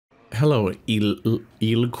Hello,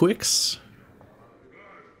 Eelquix.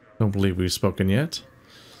 Don't believe we've spoken yet.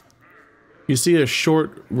 You see a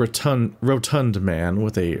short, rotund man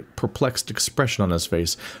with a perplexed expression on his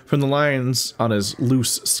face. From the lines on his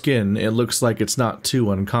loose skin, it looks like it's not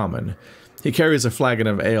too uncommon. He carries a flagon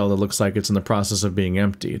of ale that looks like it's in the process of being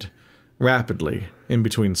emptied. Rapidly, in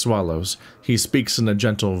between swallows, he speaks in a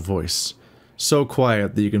gentle voice, so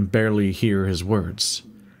quiet that you can barely hear his words.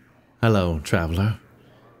 Hello, traveler.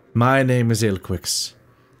 My name is Eelquix.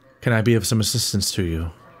 Can I be of some assistance to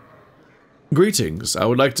you? Greetings. I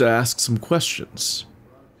would like to ask some questions.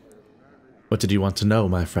 What did you want to know,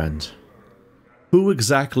 my friend? Who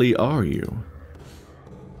exactly are you?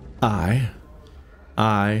 I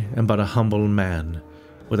am but a humble man,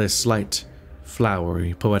 with a slight,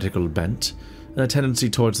 flowery, poetical bent, and a tendency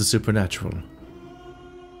towards the supernatural.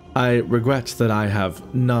 I regret that I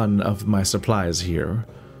have none of my supplies here,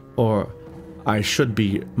 or I should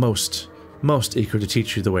be most eager to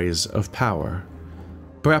teach you the ways of power.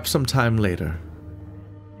 Perhaps sometime later.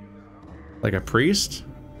 Like a priest?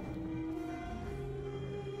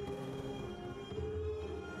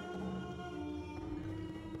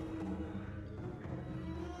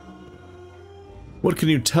 What can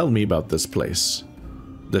you tell me about this place?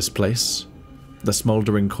 This place? The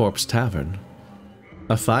Smoldering Corpse Tavern.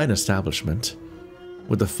 A fine establishment,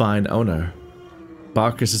 with a fine owner.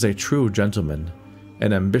 Barkus is a true gentleman,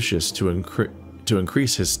 and ambitious to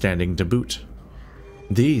increase his standing to boot.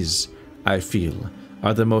 These, I feel,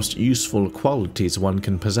 are the most useful qualities one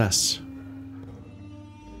can possess.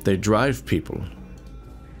 They drive people.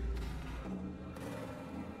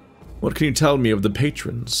 What can you tell me of the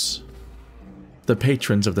patrons? The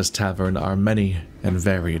patrons of this tavern are many and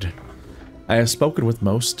varied. I have spoken with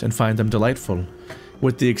most and find them delightful,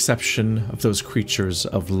 with the exception of those creatures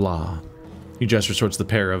of law. He gestures towards the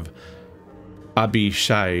pair of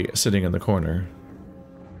Abishai sitting in the corner.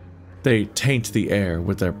 They taint the air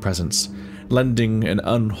with their presence, lending an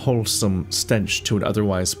unwholesome stench to an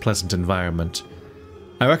otherwise pleasant environment.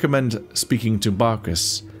 I recommend speaking to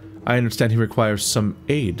Barkus. I understand he requires some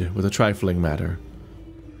aid with a trifling matter.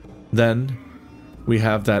 Then, we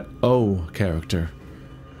have that O character.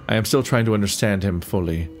 I am still trying to understand him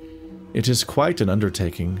fully. It is quite an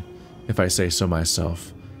undertaking, if I say so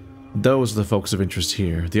myself. Those are the folks of interest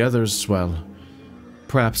here. The others, well,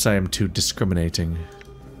 perhaps I am too discriminating.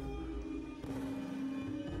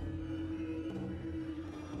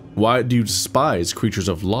 Why do you despise creatures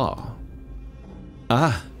of law?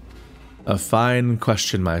 Ah, a fine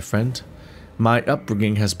question, my friend. My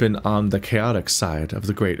upbringing has been on the chaotic side of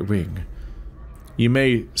the Great Ring. You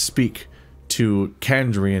may speak to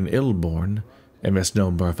Kandrian Illborn, a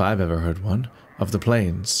misnomer if I've ever heard one, of the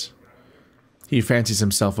plains. He fancies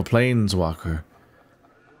himself a planeswalker.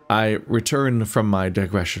 To return from my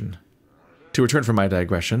digression,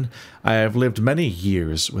 I have lived many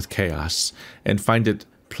years with chaos, and find it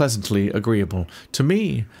pleasantly agreeable. To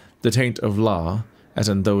me, the taint of law, as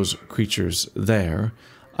in those creatures there,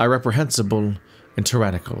 are reprehensible and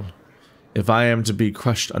tyrannical. If I am to be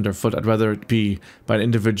crushed underfoot, I'd rather it be by an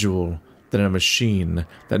individual than a machine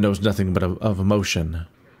that knows nothing but of emotion.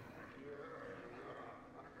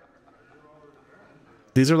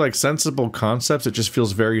 These are like sensible concepts. It just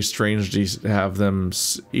feels very strange to have them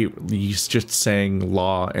just saying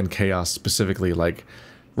law and chaos specifically, like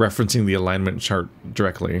referencing the alignment chart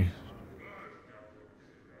directly.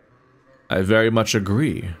 I very much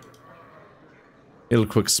agree.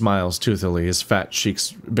 Eelquix smiles toothily, his fat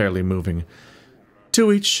cheeks barely moving.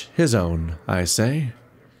 To each his own, I say.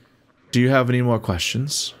 Do you have any more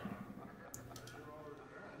questions?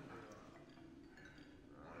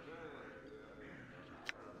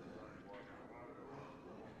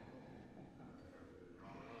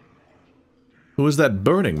 Who is that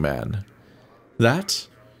burning man? That?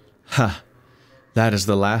 Ha! That is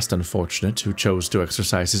the last unfortunate who chose to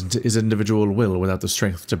exercise his individual will without the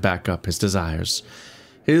strength to back up his desires.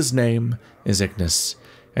 His name is Ignis,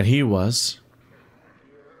 and he was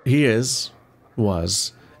a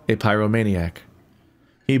pyromaniac.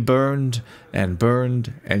 He burned and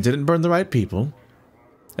didn't burn the right people,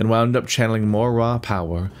 and wound up channeling more raw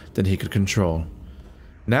power than he could control.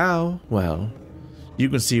 Now, well, you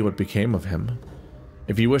can see what became of him.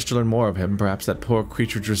 If you wish to learn more of him, perhaps that poor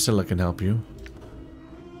creature Drusilla can help you.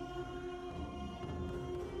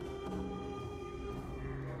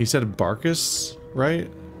 He said Barkus,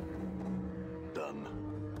 right? Done.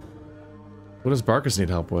 What does Barkus need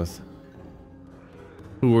help with?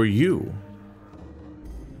 Who are you?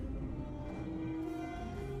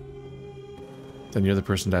 Then you're the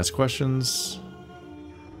person to ask questions.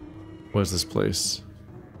 What is this place?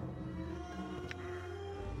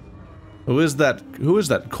 Who is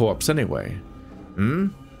that corpse anyway? Hmm?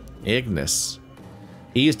 Ignis.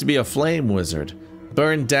 He used to be a flame wizard.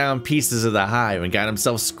 Burned down pieces of the hive and got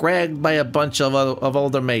himself scragged by a bunch of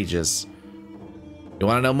older mages. You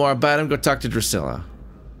want to know more about him? Go talk to Drusilla.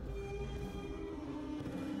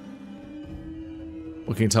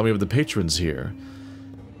 What can you tell me about the patrons here?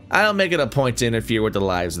 I don't make it a point to interfere with the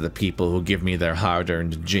lives of the people who give me their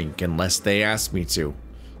hard-earned jink unless they ask me to.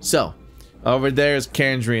 So, over there is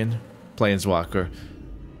Kandrian, Planeswalker.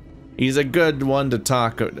 He's a good one to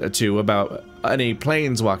talk to about any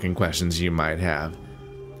planeswalking questions you might have.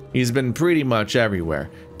 He's been pretty much everywhere.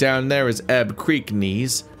 Down there is Ebb Creek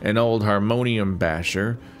Knees, an old harmonium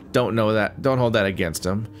basher. Don't hold that against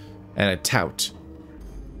him. And a tout.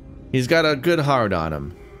 He's got a good heart on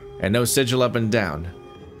him, and no sigil up and down.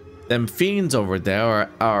 Them fiends over there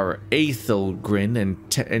are Aethelgrin and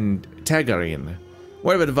Tagarin.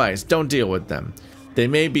 Word of advice, don't deal with them. They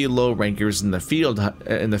may be low rankers in the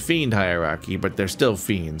fiend hierarchy, but they're still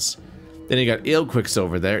fiends. Then you got Ilquix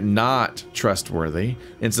over there, not trustworthy,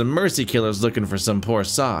 and some mercy killers looking for some poor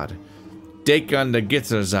sod. Dagon the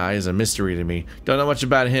Gither's Eye is a mystery to me. Don't know much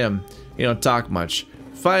about him. He don't talk much.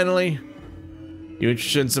 Finally, you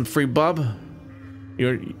interested in some free bub?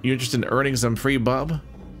 You interested in earning some free bub?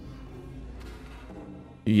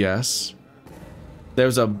 Yes.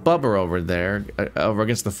 There's a bubber over there, over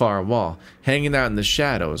against the far wall, hanging out in the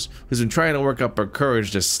shadows, who's been trying to work up her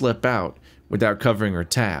courage to slip out without covering her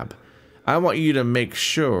tab. I want you to make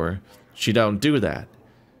sure she don't do that.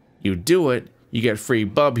 You do it, you get free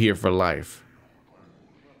bub here for life.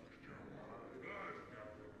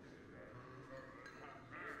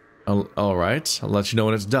 Alright, I'll let you know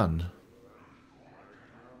when it's done.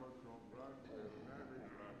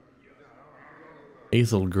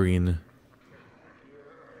 Aethelgreen.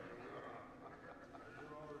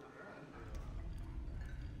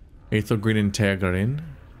 Aethelgreen and Tagarin.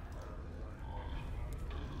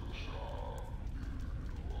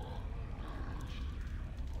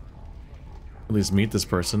 At least meet this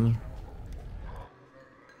person.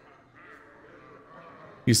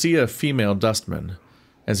 You see a female dustman.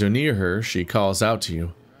 As you're near her, she calls out to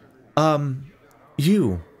you.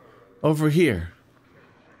 You. Over here.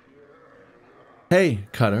 Hey,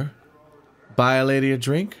 Cutter. Buy a lady a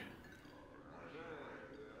drink?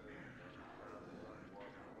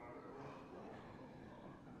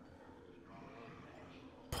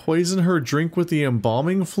 Poison her drink with the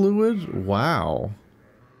embalming fluid? Wow.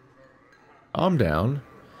 I'm down.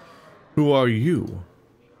 Who are you?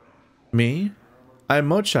 Me? I'm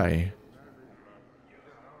Mochai.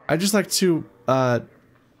 I just like to,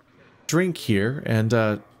 drink here,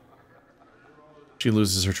 and, she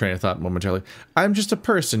loses her train of thought momentarily. I'm just a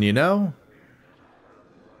person, you know?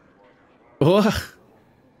 Ugh.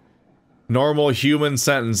 Normal human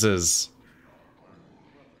sentences.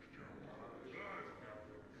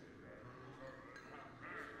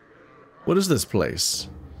 What is this place?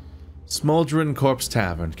 Smoldering Corpse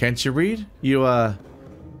Tavern. Can't you read? You,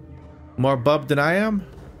 more bub than I am?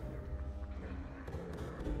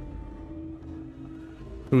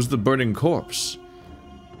 Who's the burning corpse?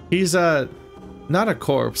 He's, not a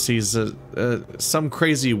corpse. He's, some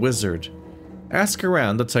crazy wizard. Ask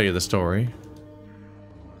around, they'll tell you the story.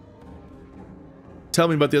 Tell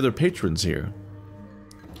me about the other patrons here.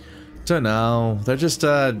 Dunno. They're just,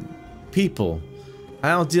 people. I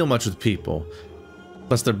don't deal much with people.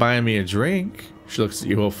 Unless they're buying me a drink. She looks at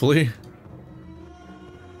you hopefully.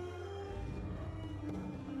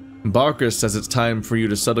 Barker says it's time for you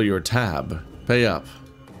to settle your tab. Pay up.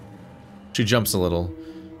 She jumps a little,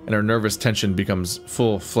 and her nervous tension becomes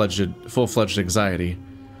full-fledged anxiety.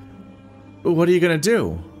 What are you gonna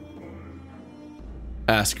do?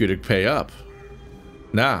 Ask you to pay up.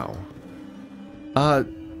 Now. I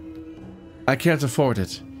can't afford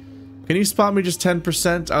it. Can you spot me just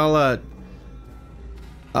 10%?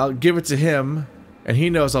 I'll give it to him, and he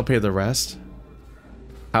knows I'll pay the rest.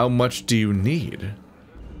 How much do you need?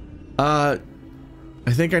 I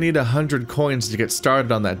think I need 100 coins to get started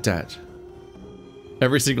on that debt.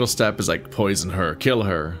 Every single step is like, poison her, kill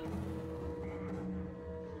her.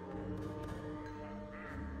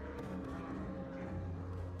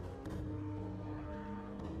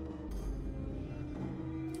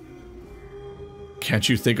 Can't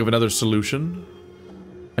you think of another solution?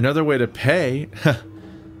 Another way to pay?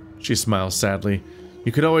 She smiles sadly.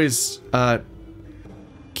 You could always,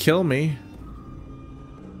 kill me.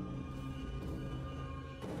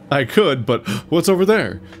 I could, but what's over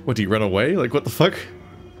there? What, do you run away? Like, what the fuck?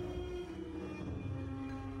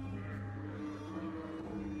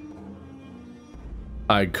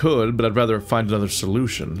 I could, but I'd rather find another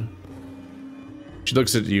solution. She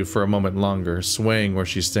looks at you for a moment longer, swaying where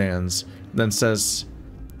she stands, then says,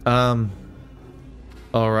 alright?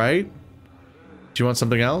 Do you want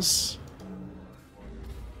something else?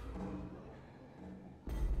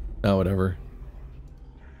 Oh, whatever.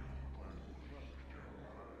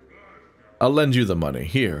 I'll lend you the money.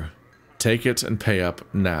 Here. Take it and pay up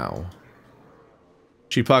now.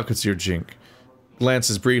 She pockets your jink,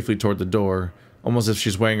 glances briefly toward the door, almost as if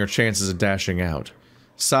she's weighing her chances of dashing out.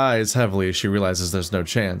 Sighs heavily as she realizes there's no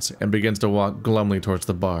chance, and begins to walk glumly towards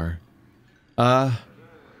the bar. My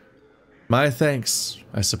thanks,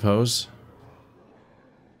 I suppose.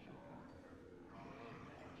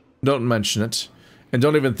 Don't mention it, and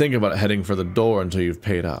don't even think about heading for the door until you've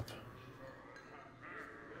paid up.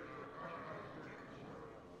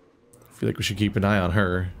 I feel like we should keep an eye on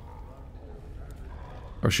her.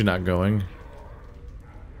 Or is she not going?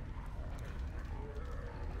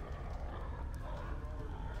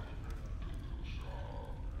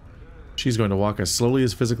 She's going to walk as slowly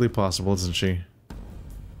as physically possible, isn't she?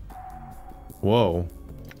 Whoa.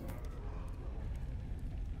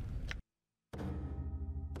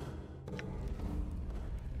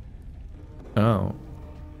 Oh.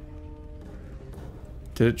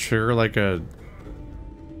 Did it trigger like a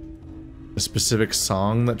specific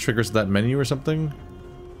song that triggers that menu or something?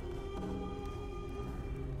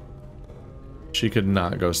 She could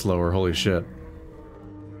not go slower, holy shit.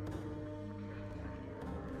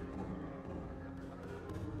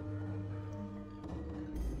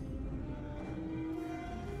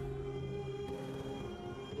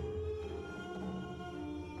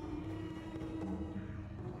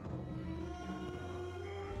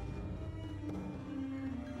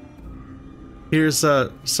 Here's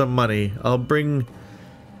some money. I'll bring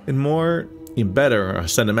in more. You better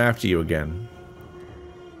send him after you again.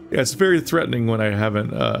 Yeah, it's very threatening when I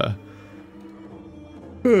haven't,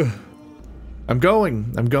 I'm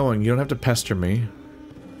going. You don't have to pester me.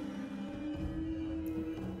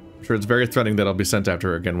 I'm sure it's very threatening that I'll be sent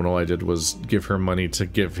after her again when all I did was give her money to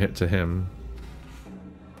give it to him.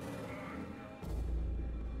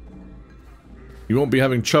 You won't be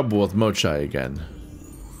having trouble with Morte again.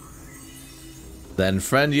 Then,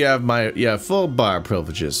 friend, you have full bar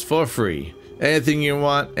privileges for free. Anything you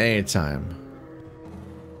want, anytime.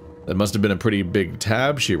 That must have been a pretty big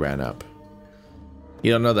tab she ran up.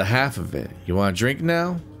 You don't know the half of it. You want a drink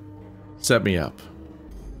now? Set me up.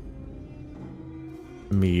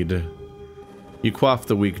 Mead. You quaff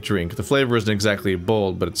the weak drink. The flavor isn't exactly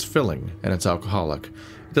bold, but it's filling, and it's alcoholic.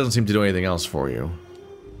 It doesn't seem to do anything else for you.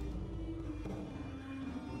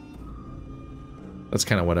 That's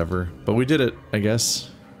kind of whatever. But we did it, I guess.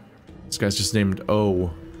 This guy's just named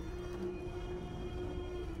O.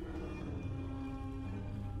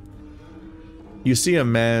 You see a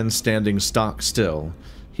man standing stock still.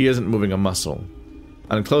 He isn't moving a muscle.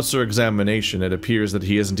 On closer examination, it appears that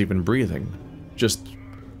he isn't even breathing. Just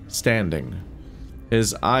standing.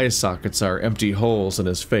 His eye sockets are empty holes in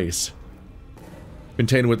his face.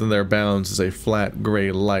 Contained within their bounds is a flat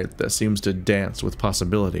gray light that seems to dance with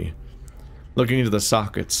possibility. Looking into the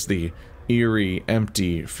sockets, the eerie,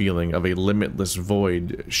 empty feeling of a limitless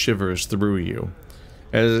void shivers through you,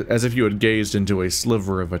 as if you had gazed into a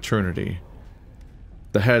sliver of eternity.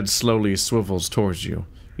 The head slowly swivels towards you.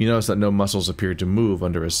 You notice that no muscles appear to move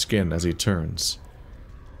under his skin as he turns.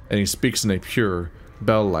 And he speaks in a pure,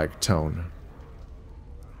 bell-like tone.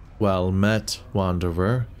 Well met,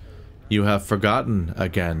 wanderer. You have forgotten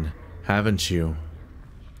again, haven't you?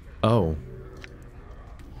 Oh.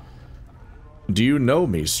 Do you know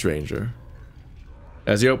me, stranger?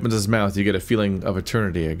 As he opens his mouth, you get a feeling of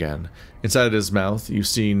eternity again. Inside his mouth, you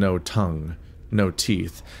see no tongue, no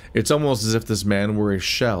teeth. It's almost as if this man were a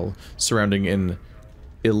shell surrounding an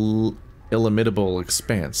illimitable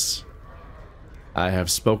expanse. I have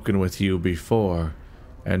spoken with you before,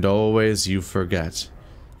 and always you forget.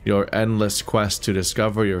 Your endless quest to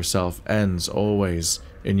discover yourself ends always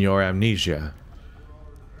in your amnesia.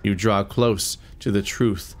 You draw close to the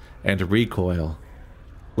truth and recoil.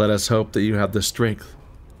 Let us hope that you have the strength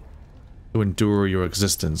to endure your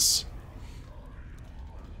existence.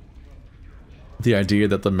 The idea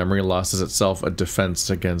that the memory loss is itself a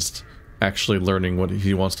defense against actually learning what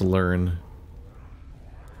he wants to learn.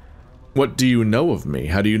 What do you know of me?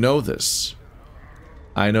 How do you know this?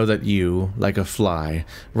 I know that you, like a fly,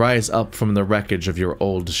 rise up from the wreckage of your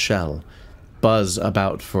old shell, buzz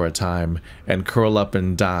about for a time, and curl up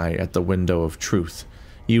and die at the window of truth.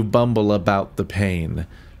 You bumble about the pain,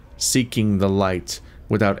 seeking the light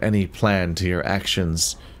without any plan to your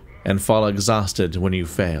actions, and fall exhausted when you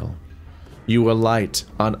fail. You alight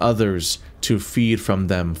on others to feed from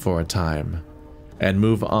them for a time, and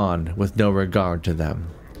move on with no regard to them.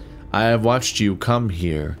 I have watched you come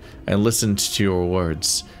here and listened to your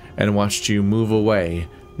words, and watched you move away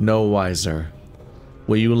no wiser.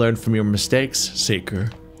 Will you learn from your mistakes,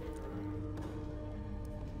 Seeker?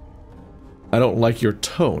 I don't like your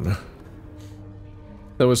tone.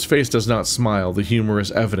 Though his face does not smile, the humor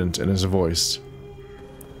is evident in his voice.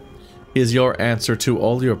 Is your answer to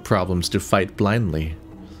all your problems to fight blindly?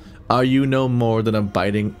 Are you no more than a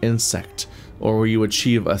biting insect, or will you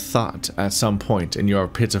achieve a thought at some point in your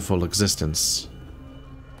pitiful existence?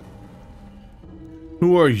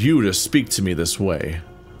 Who are you to speak to me this way?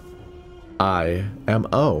 I am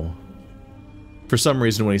O. For some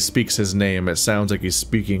reason, when he speaks his name, it sounds like he's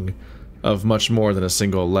speaking of much more than a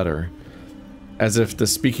single letter, as if the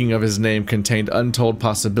speaking of his name contained untold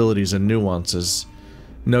possibilities and nuances.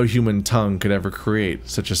 No human tongue could ever create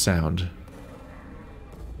such a sound.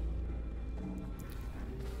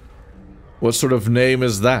 What sort of name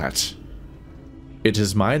is that? It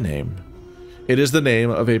is my name. It is the name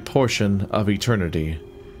of a portion of eternity.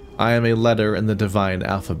 I am a letter in the divine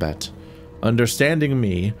alphabet. Understanding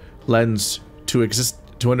me lends to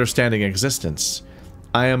understanding existence.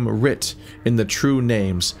 I am writ in the true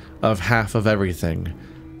names of half of everything.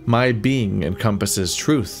 My being encompasses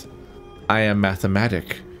truth. I am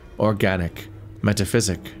mathematic, organic,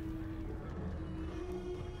 metaphysic.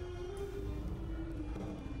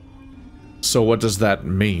 So what does that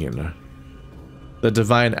mean? The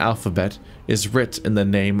divine alphabet is writ in the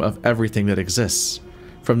name of everything that exists,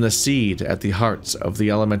 from the seed at the hearts of the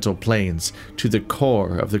elemental planes to the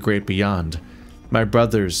core of the great beyond. My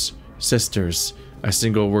brothers, sisters, a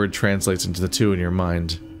single word translates into the two in your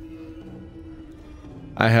mind.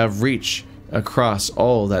 I have reach across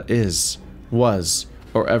all that is, was,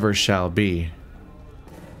 or ever shall be.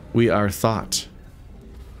 We are thought,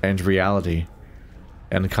 and reality,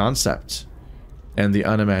 and concept, and the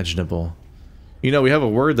unimaginable. You know, we have a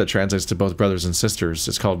word that translates to both brothers and sisters.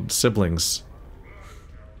 It's called siblings.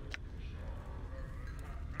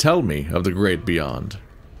 Tell me of the great beyond.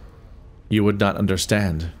 You would not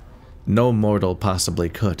understand. No mortal possibly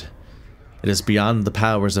could. It is beyond the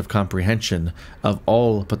powers of comprehension of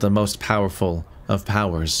all but the most powerful of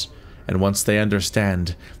powers, and once they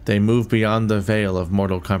understand, they move beyond the veil of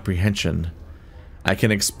mortal comprehension. I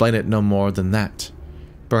can explain it no more than that.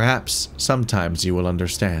 Perhaps sometimes you will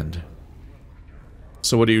understand.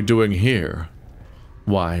 So what are you doing here?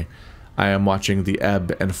 Why, I am watching the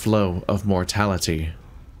ebb and flow of mortality.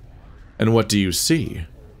 And what do you see?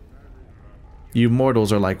 You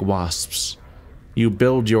mortals are like wasps. You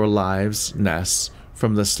build your lives' nests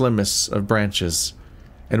from the slimmest of branches,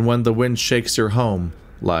 and when the wind shakes your home,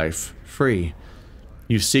 life, free,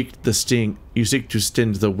 you seek to stint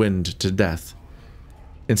the wind to death.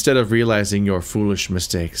 Instead of realizing your foolish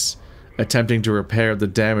mistakes, attempting to repair the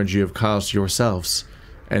damage you have caused yourselves,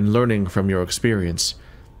 and learning from your experience,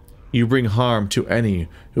 you bring harm to any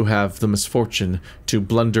who have the misfortune to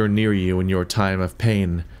blunder near you in your time of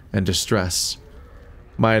pain and distress.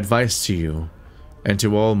 My advice to you, and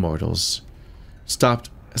to all mortals, stop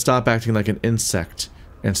acting like an insect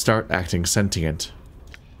and start acting sentient.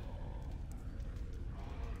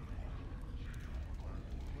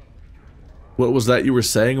 What was that you were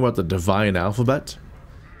saying about the divine alphabet?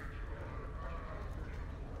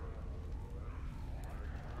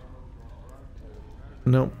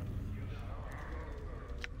 No.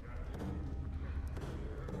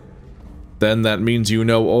 Then that means you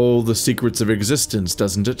know all the secrets of existence,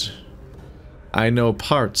 doesn't it? I know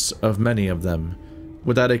parts of many of them.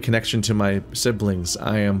 Without a connection to my siblings,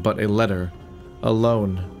 I am but a letter.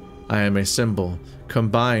 Alone, I am a symbol.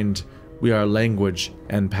 Combined, we are language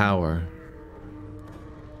and power.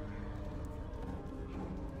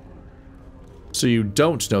 So you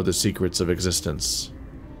don't know the secrets of existence.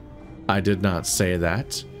 I did not say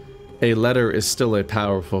that. A letter is still a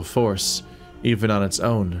powerful force, even on its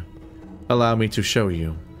own. Allow me to show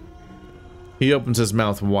you. He opens his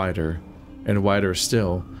mouth wider, and wider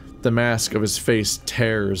still. The mask of his face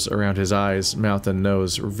tears around his eyes, mouth, and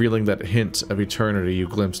nose, revealing that hint of eternity you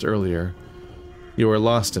glimpsed earlier. You are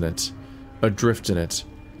lost in it, adrift in it,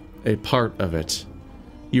 a part of it.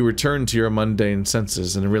 You return to your mundane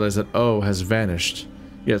senses and realize that O has vanished,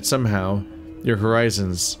 yet somehow your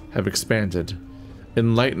horizons have expanded.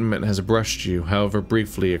 Enlightenment has brushed you, however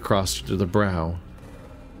briefly, across to the brow.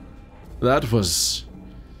 That was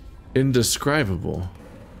indescribable.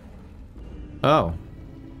 Oh.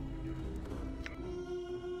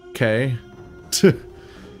 Okay.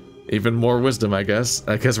 Even more wisdom, I guess.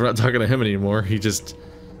 I guess we're not talking to him anymore. He just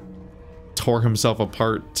tore himself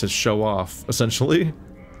apart to show off, essentially.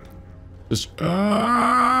 Just...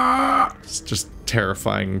 It's just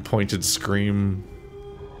terrifying, pointed scream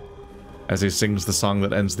as he sings the song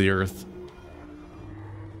that ends the earth.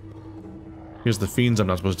 Here's the fiends I'm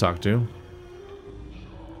not supposed to talk to.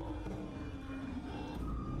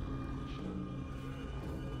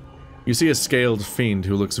 You see a scaled fiend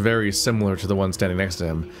who looks very similar to the one standing next to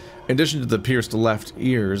him. In addition to the pierced left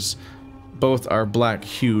ears, both are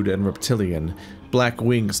black-hued and reptilian, black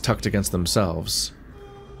wings tucked against themselves.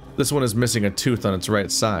 This one is missing a tooth on its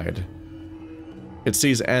right side. It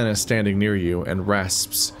sees Anna standing near you and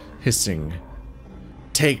rasps, hissing,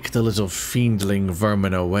 "Take the little fiendling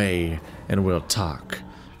vermin away, and we'll talk.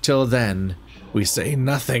 Till then, we say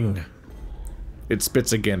nothing." It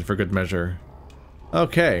spits again for good measure.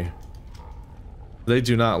 Okay. They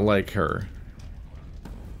do not like her.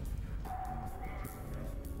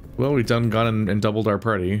 Well, we done gone and doubled our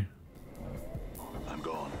party. I'm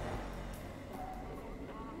gone.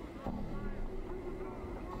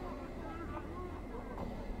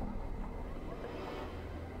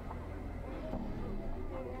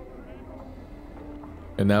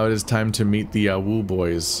 And now it is time to meet the Woo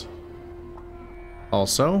boys.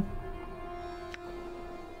 Also,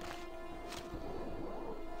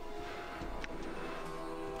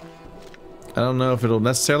 I don't know if it'll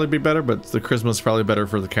necessarily be better, but the charisma is probably better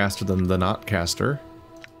for the caster than the not caster.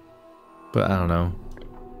 But I don't know.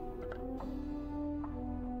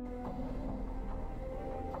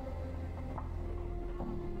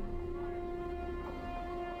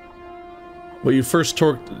 What you first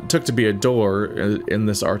took to be a door in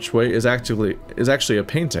this archway is actually a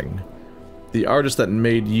painting. The artist has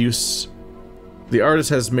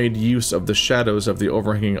made use of the shadows of the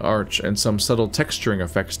overhanging arch and some subtle texturing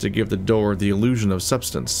effects to give the door the illusion of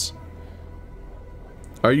substance.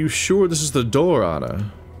 Are you sure this is the door,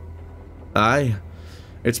 Anna? Aye.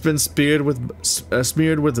 It's been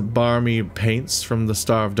smeared with barmy paints from the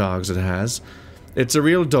starved dogs it has. It's a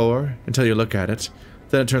real door until you look at it,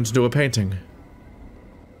 then it turns into a painting.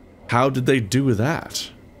 How did they do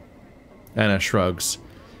that? Anna shrugs.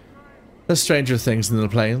 There's stranger things in the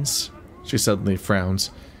plains. She suddenly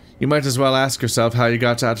frowns. You might as well ask yourself how you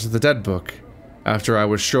got out of the dead book, after I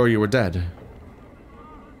was sure you were dead.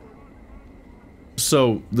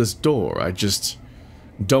 So, this door, I just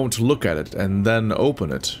don't look at it and then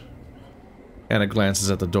open it. Anna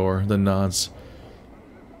glances at the door, then nods.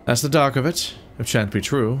 That's the dark of it, if shan't be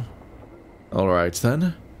true. Alright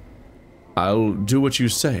then. I'll do what you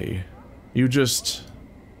say. You just...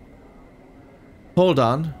 Hold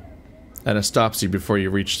on. Anna stops you before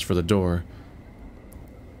you reach for the door.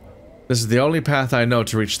 This is the only path I know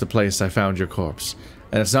to reach the place I found your corpse,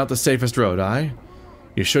 and it's not the safest road, aye?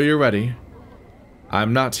 You sure you're ready?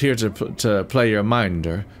 I'm not here to play your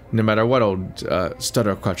minder, no matter what old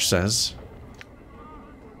Stuttercrutch says.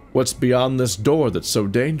 What's beyond this door that's so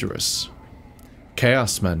dangerous?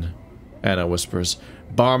 Chaos men, Anna whispers,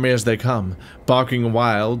 barmy as they come, barking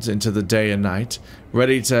wild into the day and night,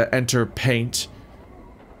 ready to either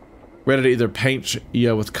paint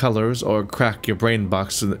you with colors or crack your brain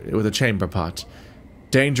box with a chamber pot.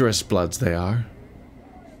 Dangerous bloods they are.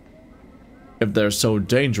 If they're so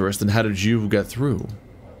dangerous, then how did you get through?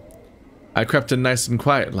 I crept in nice and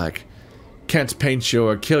quiet like. Can't paint you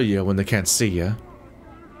or kill you when they can't see you.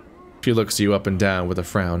 She looks you up and down with a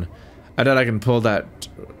frown. I doubt I can pull that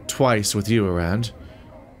twice with you around.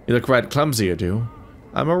 You look right clumsy, you do.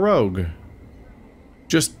 I'm a rogue.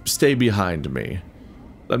 Just stay behind me.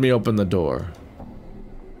 Let me open the door.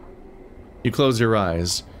 You close your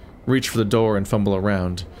eyes, reach for the door and fumble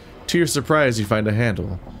around. To your surprise, you find a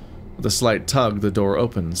handle. With a slight tug, the door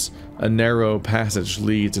opens. A narrow passage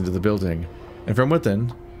leads into the building, and from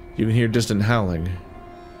within, you can hear distant howling.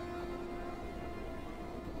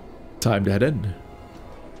 Time to head in.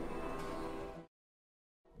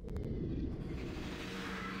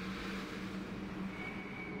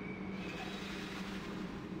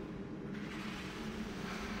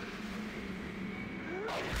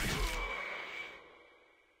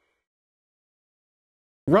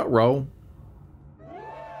 Ruh-roh.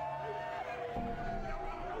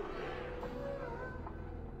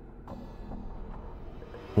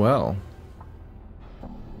 Well.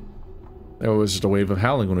 There was just a wave of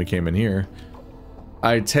howling when we came in here.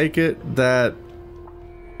 I take it that...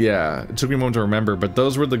 Yeah, it took me a moment to remember, but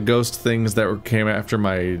those were the ghost things that came after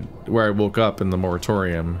where I woke up in the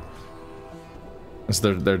moratorium.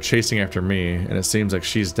 So they're chasing after me, and it seems like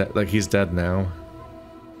she's dead, like he's dead now.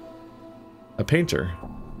 A painter.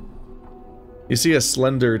 You see a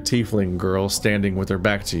slender tiefling girl standing with her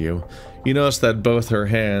back to you. You notice that both her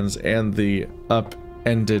hands and the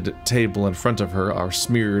up-ended table in front of her are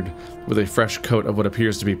smeared with a fresh coat of what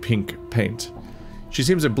appears to be pink paint. She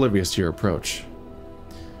seems oblivious to your approach.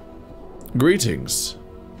 Greetings.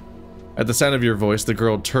 At the sound of your voice, the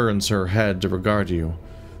girl turns her head to regard you.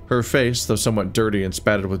 Her face, though somewhat dirty and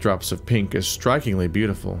spattered with drops of pink, is strikingly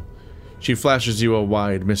beautiful. She flashes you a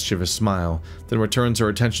wide, mischievous smile, then returns her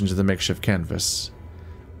attention to the makeshift canvas.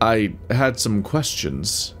 I had some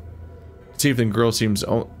questions. The tiefling girl seems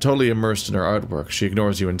totally immersed in her artwork. She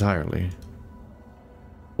ignores you entirely.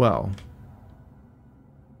 Well.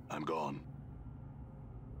 I'm gone.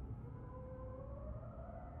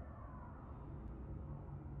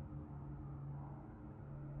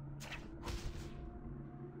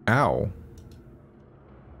 Ow.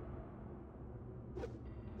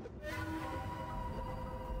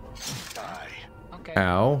 Okay.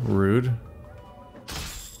 Ow, rude.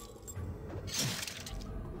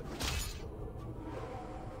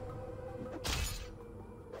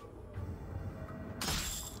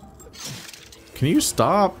 Can you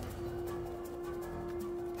stop?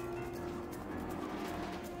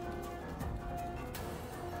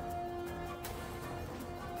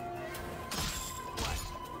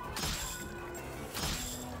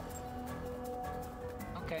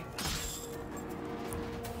 Okay.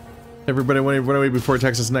 Everybody run away before it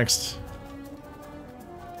attacks us next.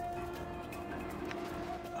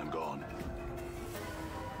 I'm gone.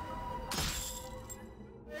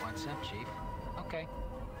 What's up, Chief? Okay.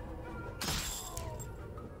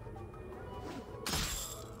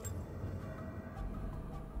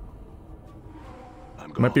 I'm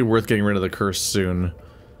gone. Might be worth getting rid of the curse soon.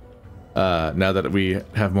 Now that we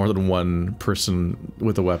have more than one person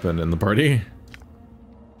with a weapon in the party.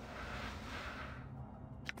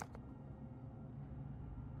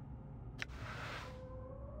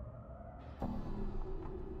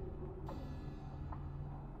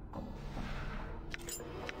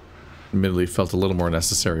 Admittedly felt a little more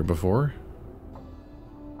necessary before.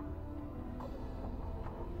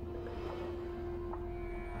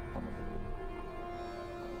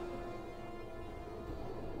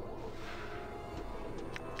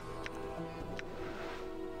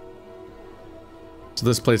 So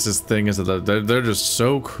this place's thing is that they're just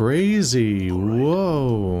so crazy.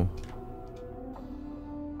 Whoa.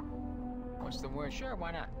 What's the word? Sure,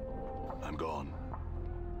 why not? I'm gone.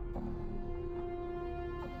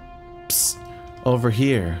 Psst. Over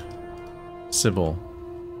here. Sybil.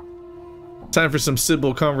 Time for some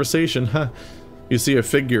Sybil conversation, huh? You see a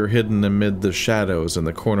figure hidden amid the shadows in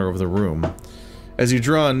the corner of the room. As you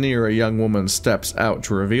draw near, a young woman steps out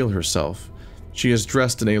to reveal herself. She is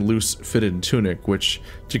dressed in a loose-fitted tunic, which,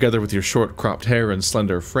 together with your short-cropped hair and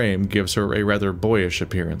slender frame, gives her a rather boyish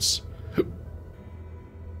appearance.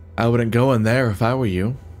 I wouldn't go in there if I were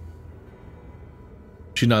you.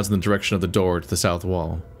 She nods in the direction of the door to the south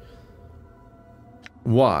wall.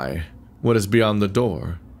 Why? What is beyond the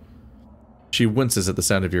door? She winces at the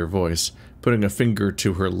sound of your voice, putting a finger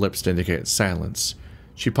to her lips to indicate silence.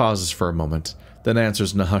 She pauses for a moment, then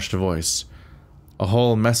answers in a hushed voice. A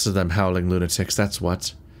whole mess of them howling lunatics, that's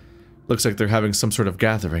what. Looks like they're having some sort of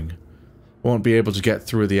gathering. Won't be able to get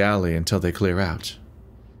through the alley until they clear out.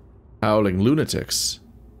 Howling lunatics?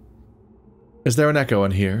 Is there an echo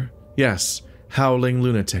in here? Yes, howling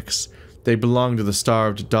lunatics. They belong to the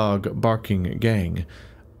starved dog barking gang.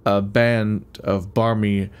 A band of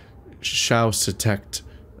barmy Shausitect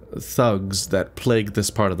thugs that plague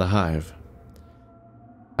this part of the hive.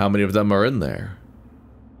 How many of them are in there?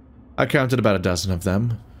 I counted about a dozen of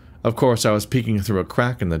them. Of course, I was peeking through a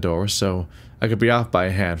crack in the door, so I could be off by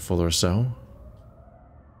a handful or so.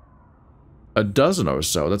 A dozen or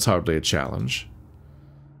so? That's hardly a challenge.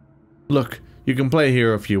 Look, you can play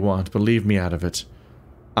here if you want, but leave me out of it.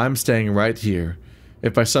 I'm staying right here.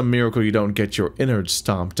 If by some miracle you don't get your innards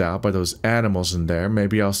stomped out by those animals in there,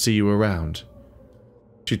 maybe I'll see you around.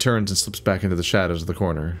 She turns and slips back into the shadows of the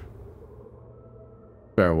corner.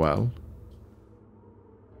 Farewell.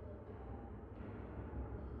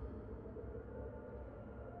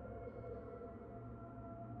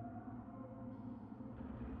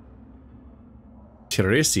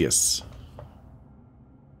 Tiresias.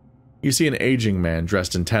 You see an aging man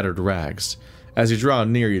dressed in tattered rags. As you draw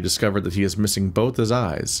near, you discover that he is missing both his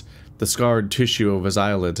eyes. The scarred tissue of his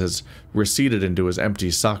eyelid has receded into his empty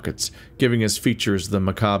sockets, giving his features the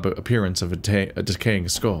macabre appearance of a decaying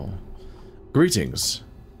skull. Greetings.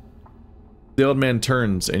 The old man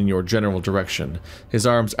turns in your general direction, his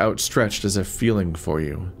arms outstretched as if feeling for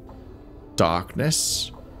you.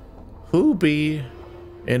 Darkness? Who be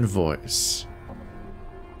in voice?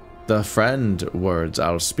 The friend words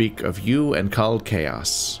I'll speak of you and call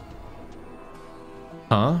chaos.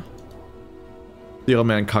 Huh? The old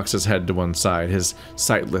man cocks his head to one side, his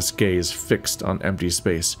sightless gaze fixed on empty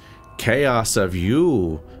space. chaos of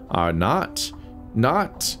you are not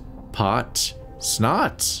pot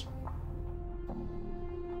snot.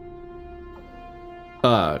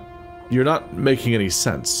 You're not making any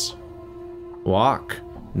sense. Walk,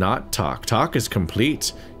 not talk. Talk is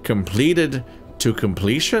complete. Completed to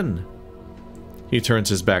completion. He turns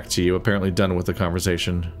his back to you, apparently done with the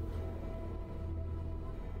conversation.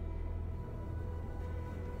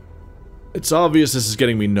 It's obvious this is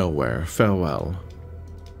getting me nowhere. Farewell.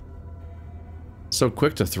 So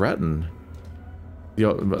quick to threaten.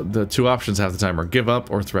 The two options half the time are give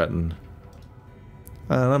up or threaten.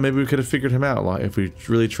 I don't know, maybe we could have figured him out if we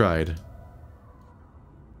really tried.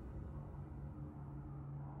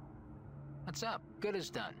 What's up? Good as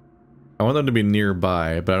done. I want them to be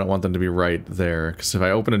nearby, but I don't want them to be right there. Because if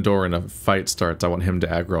I open a door and a fight starts, I want him to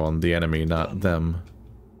aggro on the enemy, not them.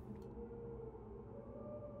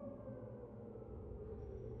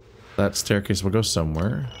 That staircase will go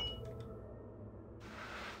somewhere.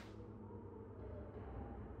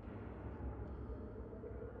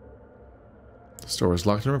 This door is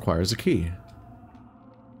locked and requires a key.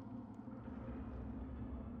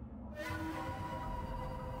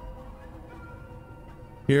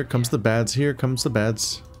 Here comes the bads, here comes the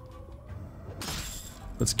bads.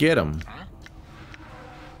 Let's get them. Huh?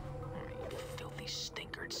 You filthy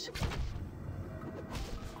stinkers.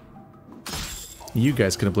 You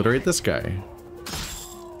guys can obliterate this guy.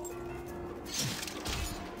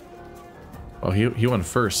 Oh, he went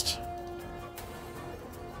first.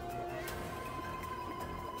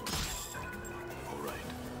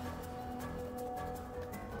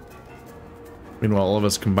 Meanwhile, all of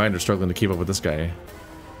us combined are struggling to keep up with this guy.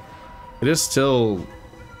 It is still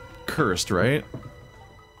cursed, right?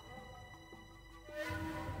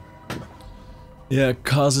 Yeah, it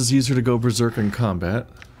causes user to go berserk in combat.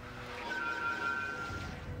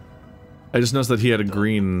 I just noticed that he had a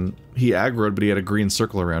green... He aggroed, but he had a green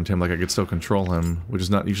circle around him, like I could still control him, which is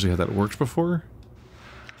not usually how that worked before.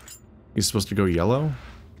 He's supposed to go yellow?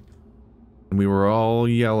 And we were all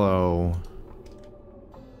yellow.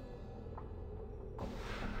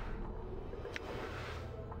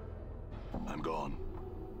 I'm gone.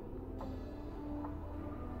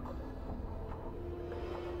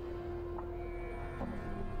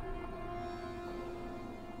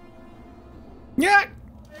 Yeah.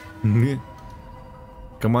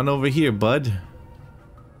 Come on over here, bud.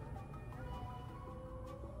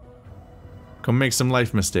 Come make some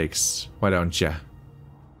life mistakes. Why don't ya?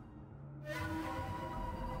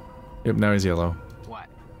 Yep, now he's yellow. What?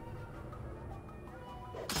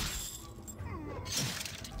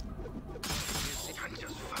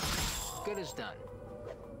 Good as done.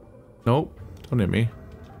 Nope, don't hit me.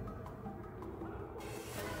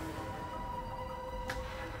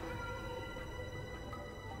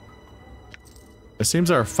 It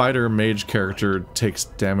seems our fighter mage character takes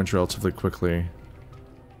damage relatively quickly.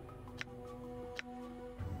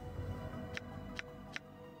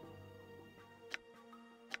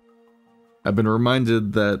 I've been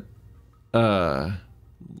reminded that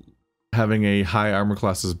having a high armor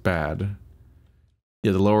class is bad.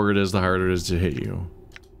 Yeah, the lower it is, the harder it is to hit you.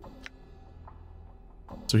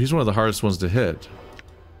 So he's one of the hardest ones to hit.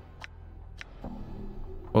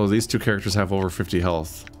 Well, these two characters have over 50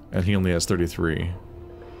 health, and he only has 33.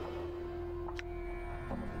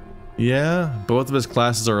 Yeah, both of his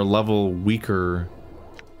classes are a level weaker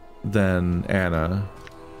than Anna.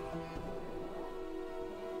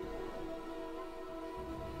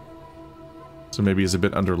 So maybe he's a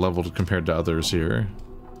bit under-leveled compared to others here.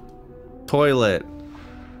 Toilet!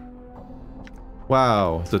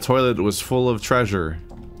 Wow, the toilet was full of treasure.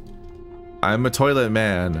 I'm a toilet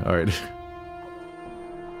man. Alright.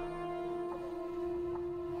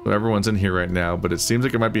 So everyone's in here right now, but it seems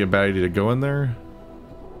like it might be a bad idea to go in there.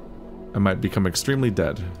 I might become extremely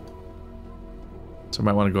dead. So I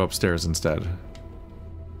might want to go upstairs instead.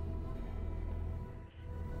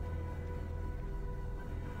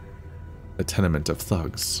 A tenement of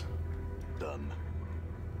thugs. Done.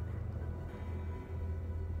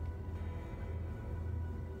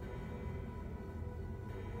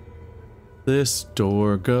 This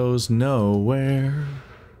door goes nowhere.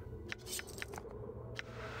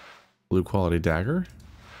 Blue quality dagger.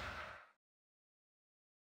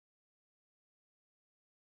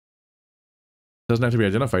 Doesn't have to be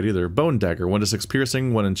identified either. Bone dagger, 1 to 6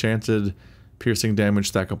 piercing, 1 enchanted, piercing damage,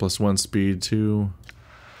 stack up +1 speed, 2.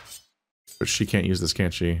 But she can't use this,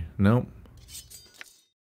 can't she? Nope.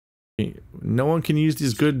 No one can use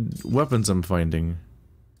these good weapons I'm finding.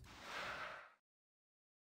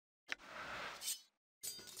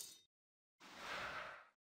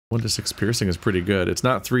 One to 6 piercing is pretty good. It's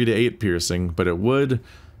not 3 to 8 piercing, but it would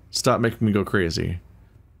Stop making me go crazy.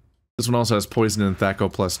 This one also has poison and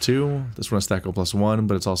Thaco +2. This one has Thaco +1,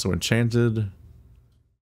 but it's also enchanted.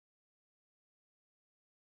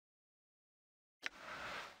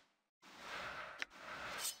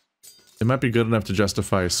 It might be good enough to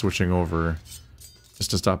justify switching over,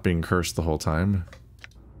 just to stop being cursed the whole time.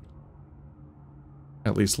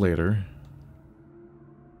 At least later.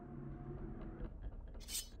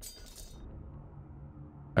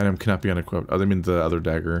 Item cannot be unequipped. Oh, I mean the other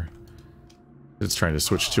dagger. It's trying to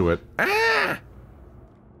switch to it. Ah!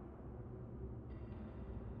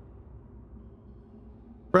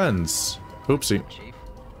 Friends. Oopsie. Chief.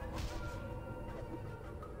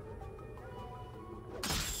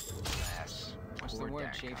 What's the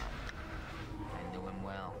word, Chief? I knew him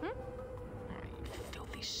well. Oh, you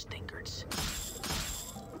filthy stinkards.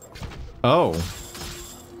 Oh.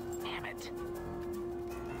 Damn it.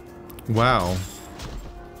 Wow.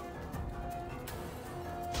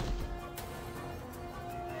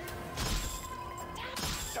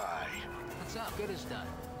 What's up? Good is done.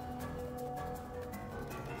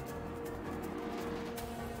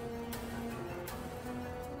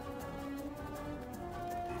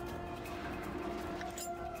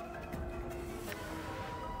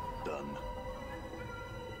 Done.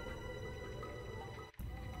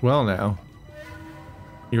 Well now.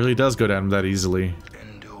 He really does go down that easily.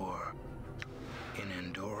 Endure. In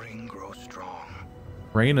enduring, grow strong.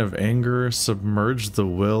 Reign of anger, submerge the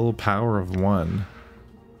will, power of one.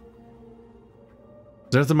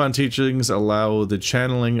 Zerthamon teachings allow the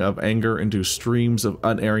channeling of anger into streams of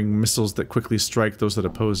unerring missiles that quickly strike those that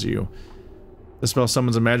oppose you. The spell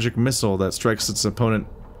summons a magic missile that strikes its opponent,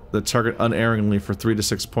 the target unerringly for 3 to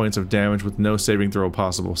 6 points of damage with no saving throw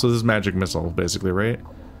possible. So this is magic missile, basically, right?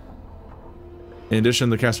 In addition,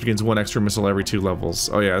 the caster gains 1 extra missile every 2 levels.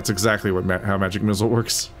 Oh yeah, that's exactly what how magic missile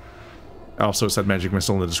works. I also said magic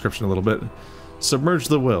missile in the description a little bit. Submerge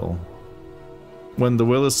the will. When the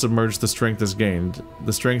will is submerged, the strength is gained.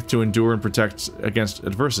 The strength to endure and protect against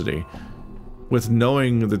adversity. With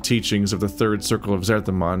knowing the teachings of the third circle of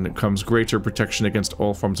Zerthamon comes greater protection against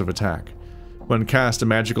all forms of attack. When cast, a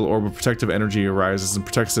magical orb of protective energy arises and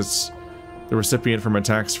protects the recipient from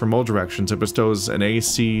attacks from all directions. It bestows an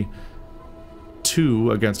AC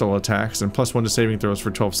 2 against all attacks and +1 to saving throws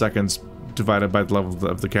for 12 seconds, divided by the level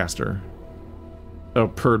of the caster. Oh,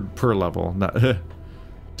 per level, not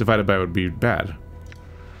divided by would be bad.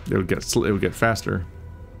 It would get faster.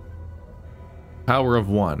 Power of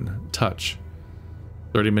 1, touch.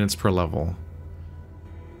 30 minutes per level.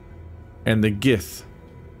 And the Gith.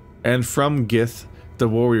 And from Gith, the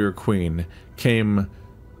warrior queen, came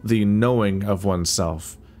the knowing of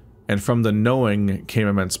oneself. And from the knowing came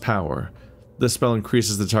immense power. This spell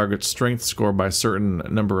increases the target's strength score by a certain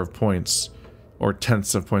number of points, or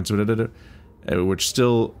tenths of points, which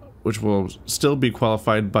will still be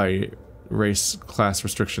qualified by race class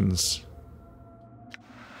restrictions.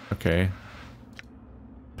 Okay.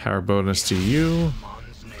 Power bonus to you.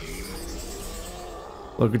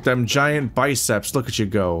 Look at them giant biceps. Look at you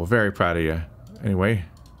go. Very proud of you. Anyway.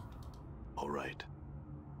 All right.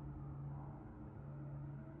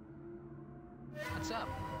 What's up?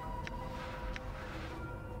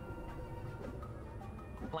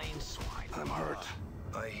 Plain swine. I'm hurt.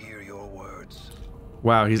 I hear your words.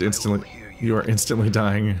 Wow, he's instantly... You are instantly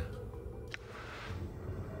dying.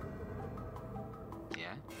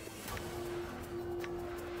 Yeah?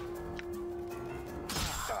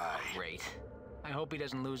 Great. I hope he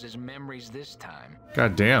doesn't lose his memories this time.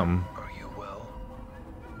 God damn. Are you well?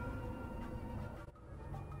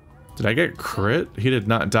 Did I get crit? He did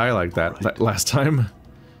not die like that last time.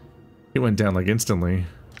 He went down like instantly.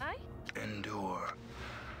 Endure.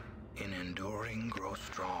 In enduring, grow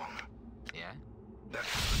strong. Yeah?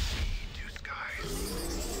 That's the sea to skies.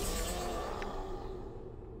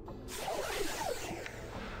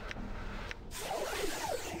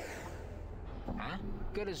 Huh?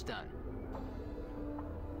 Good as done.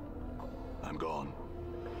 I'm gone.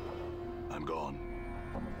 I'm gone.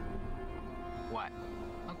 What?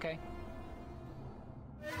 Okay.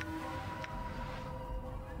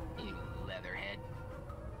 You leatherhead.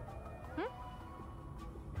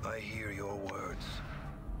 I hear your words.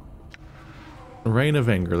 Reign of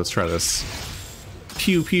anger. Let's try this.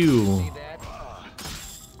 Pew pew. See that?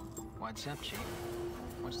 What's up, Chief?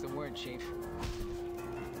 What's the word, Chief?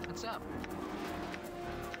 What's up?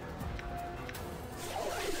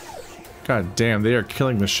 God damn, they are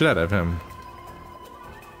killing the shit out of him.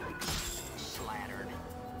 Slattered.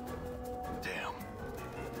 Damn.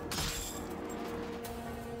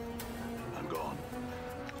 I'm gone.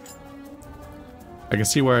 I can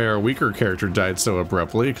see why our weaker character died so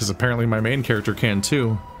abruptly, because apparently my main character can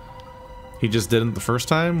too. He just didn't the first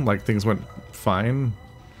time, like things went fine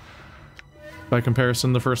by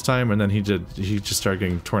comparison the first time, and then he just started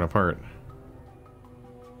getting torn apart.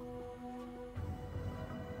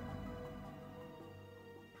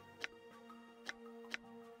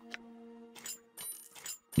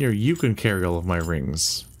 Here, you can carry all of my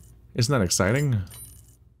rings. Isn't that exciting?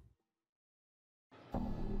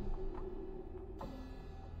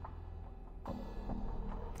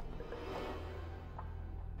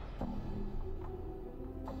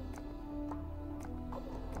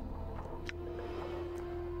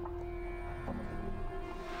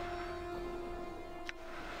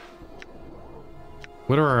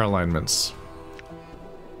 What are our alignments?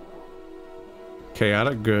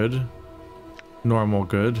 Chaotic good, normal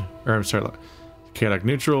good, or I'm sorry, chaotic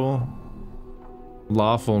neutral,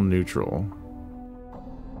 lawful neutral.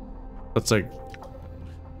 That's like,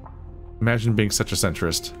 imagine being such a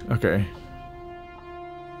centrist. Okay.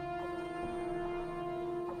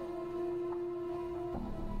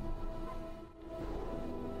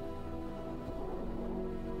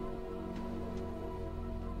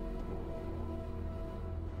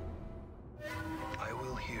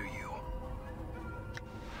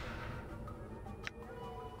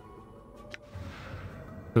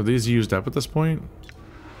 Are these used up at this point?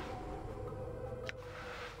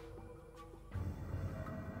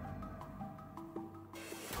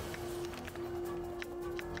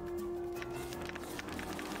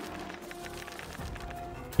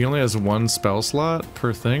 He only has one spell slot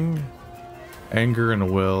per thing. Anger and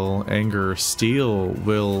will. Anger, steel,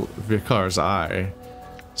 will, Vikar's Eye.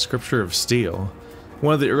 Scripture of Steel.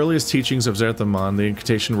 One of the earliest teachings of Zerthamon, the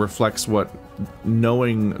incantation reflects what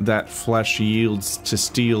knowing that flesh yields to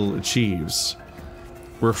steel achieves.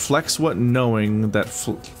 Reflects what knowing that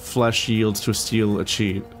flesh yields to steel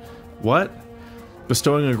achieve. What?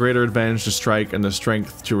 Bestowing a greater advantage to strike and the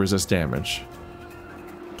strength to resist damage.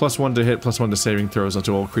 +1 to hit, +1 to saving throws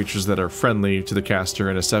onto all creatures that are friendly to the caster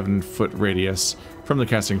in a 7-foot radius from the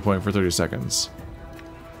casting point for 30 seconds.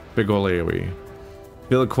 Big ol' AoE.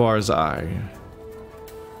 Vikar's Eye.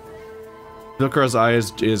 Vikar's Eye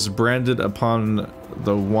is branded upon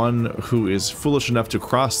the one who is foolish enough to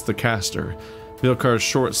cross the caster. Vikar's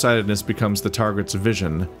short-sightedness becomes the target's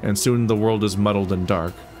vision, and soon the world is muddled and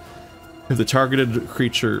dark. If the targeted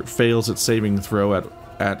creature fails its saving throw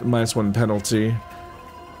at -1 penalty,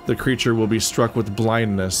 the creature will be struck with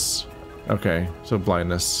blindness. Okay, so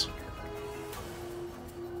blindness.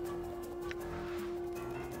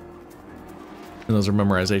 And those are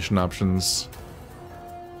memorization options.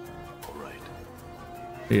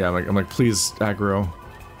 Yeah, I'm like, please aggro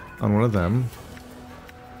on one of them.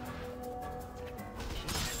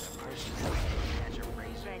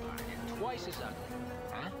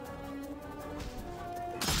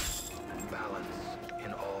 Balance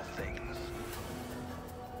in all things.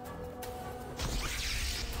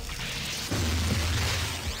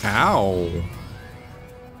 Ow.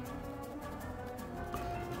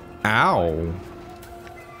 Ow.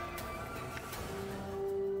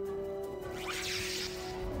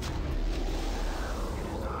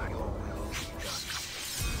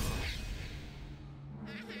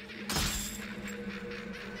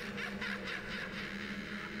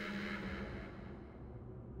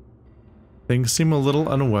 Things seem a little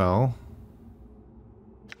unwell.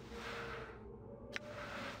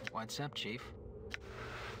 What's up, Chief?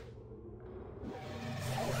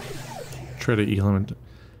 Try to element.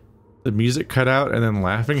 The music cut out and then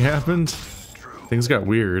laughing happened. Things got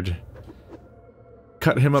weird.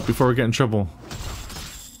 Cut him up before we get in trouble.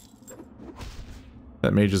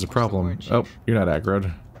 That mage is a problem. Oh, you're not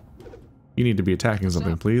aggroed. You need to be attacking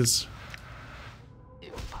something, please.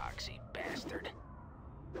 Epoxy bastard.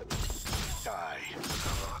 Die.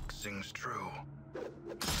 Rock sings true.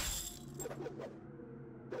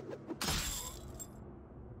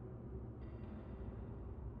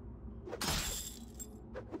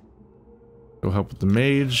 Go help with the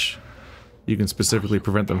mage. You can specifically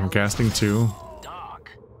prevent them from casting too. Dog.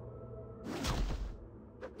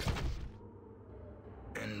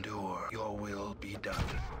 Endure. Your will be done.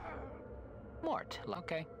 Morte.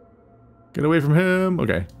 Okay. Get away from him.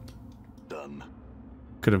 Okay. Done.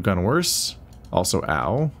 Could have gone worse. Also,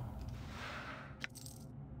 ow.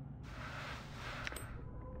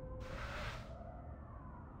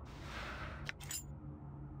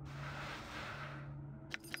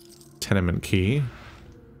 Tenement key.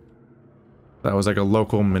 That was like a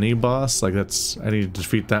local mini boss. Like that's, I need to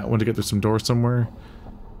defeat that one to get through some doors somewhere.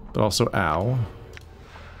 But also, ow.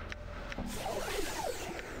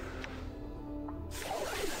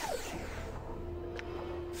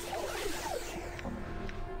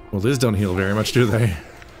 Well, these don't heal very much, do they?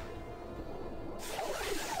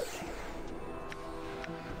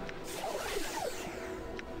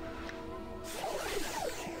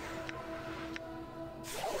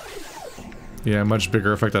 Yeah, much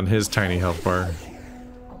bigger effect on his tiny health bar.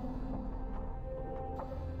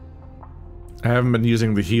 I haven't been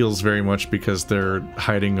using the heals very much because they're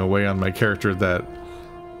hiding away on my character that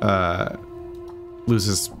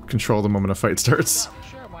loses control the moment a fight starts.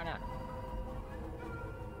 Sure, why not?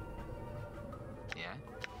 Yeah?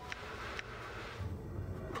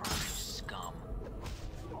 Scum.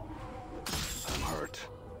 I'm hurt.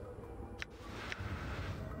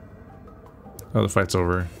 Oh, the fight's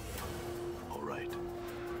over. All right.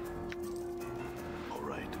 All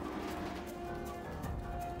right.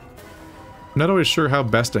 I'm not always sure how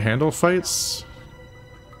best to handle fights.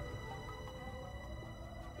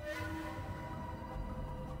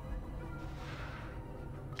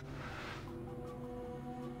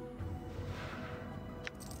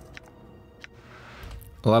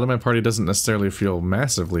 A lot of my party doesn't necessarily feel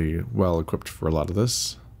massively well equipped for a lot of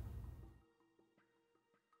this.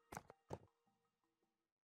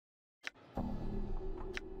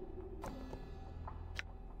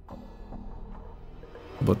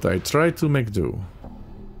 But I try to make do.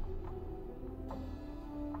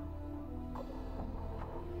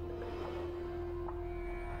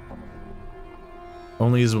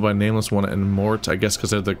 Only usable by Nameless One and Morte, I guess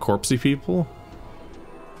because they're the corpsey people?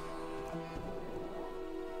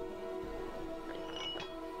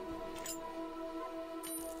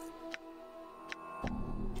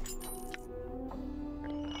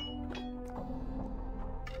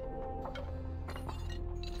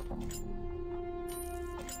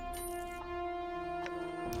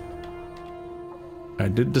 I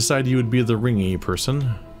did decide you would be the ringy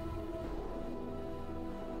person.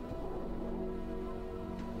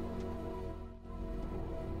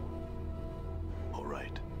 All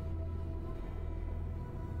right.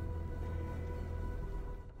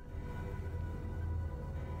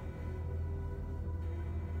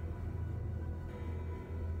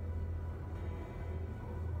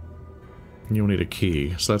 You'll need a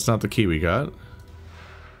key, so that's not the key we got.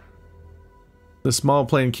 The small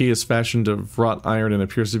plain key is fashioned of wrought iron and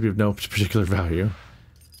appears to be of no particular value.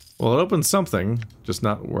 Well, it opens something, just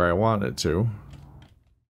not where I want it to.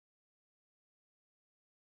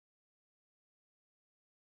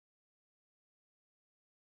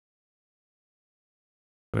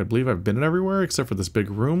 But I believe I've been everywhere except for this big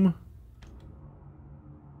room.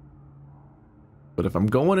 But if I'm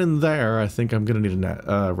going in there, I think I'm gonna need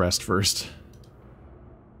a rest first.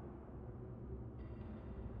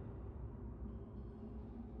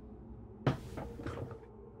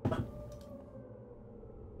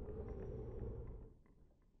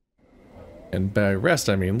 And by rest,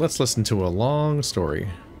 I mean, let's listen to a long story.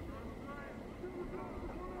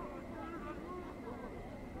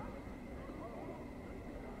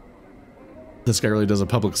 This guy really does a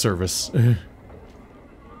public service.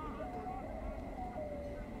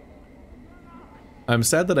 I'm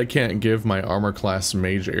sad that I can't give my armor class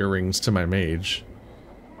mage earrings to my mage.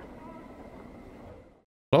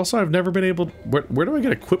 But also, I've never been able... Where do I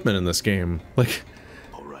get equipment in this game? Like...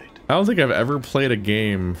 I don't think I've ever played a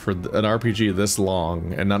game for an RPG this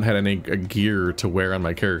long and not had any gear to wear on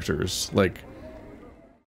my characters. Like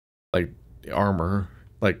armor.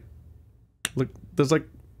 Like, look, there's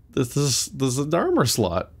an armor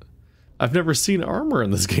slot. I've never seen armor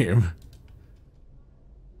in this game.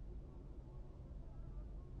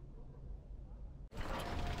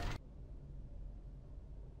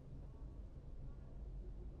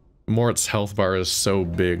 Morte's health bar is so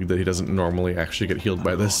big that he doesn't normally actually get healed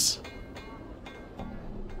by this.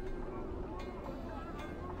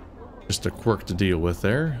 Just a quirk to deal with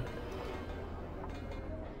there.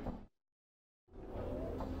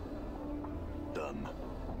 Done.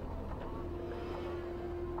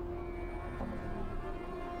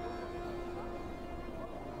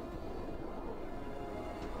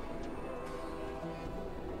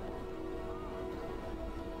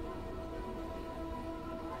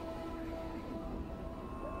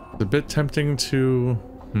 It's a bit tempting to...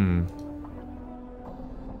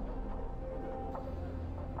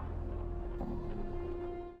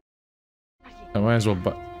 I might as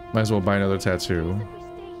well buy another tattoo.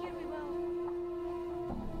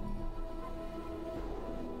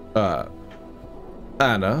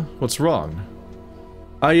 Anna, what's wrong?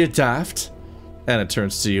 Are you daft? Anna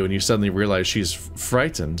turns to you and you suddenly realize she's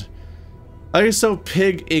frightened. Are you so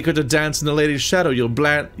pig eager to dance in the lady's shadow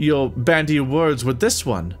you'll bandy words with this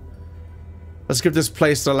one? Let's give this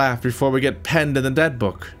place a laugh before we get penned in the dead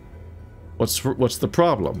book. What's the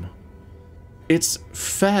problem? It's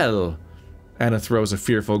fell. Anna throws a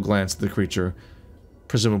fearful glance at the creature,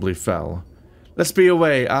 presumably fell. Let's be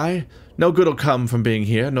away, aye? No good'll come from being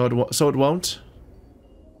here, so it won't?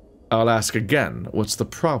 I'll ask again, what's the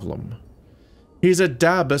problem? He's a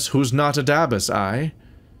Dabus who's not a Dabus, aye.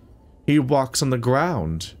 He walks on the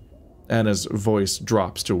ground. Anna's voice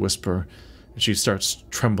drops to a whisper, and she starts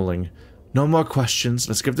trembling. No more questions.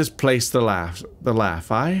 Let's give this place the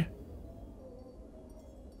laugh, aye?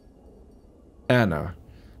 Anna,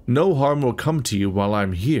 no harm will come to you while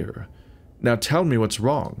I'm here. Now tell me what's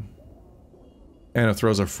wrong. Anna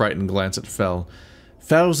throws a frightened glance at Fel.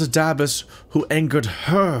 Fel's a Dabus who angered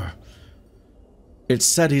her. It's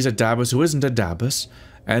said he's a Dabus who isn't a Dabus,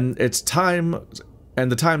 and it's time, and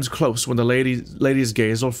the time's close when the lady's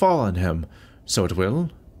gaze will fall on him. So it will?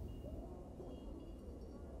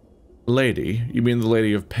 Lady? You mean the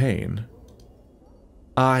Lady of Pain?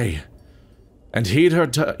 Aye. And heed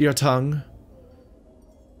your tongue.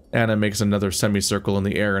 Anna makes another semicircle in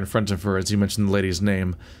the air in front of her as you mention the lady's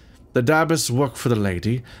name. The Dabus work for the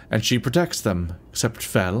lady, and she protects them, except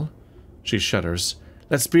Fel. She shudders.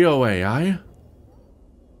 Let's be away, aye?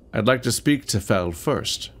 I'd like to speak to Fel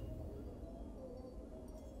first.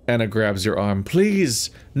 Anna grabs your arm. Please!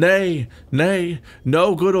 Nay, nay,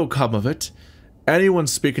 no good'll come of it. Anyone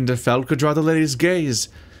speaking to Fel could draw the lady's gaze.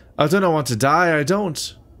 I don't want to die, I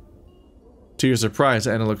don't. To your surprise,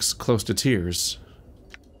 Anna looks close to tears.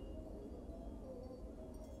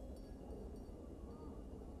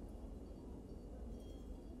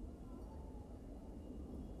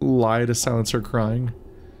 Lie to silence her crying.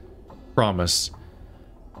 Promise.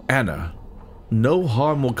 Anna, no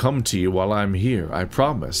harm will come to you while I'm here, I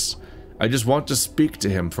promise. I just want to speak to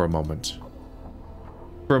him for a moment.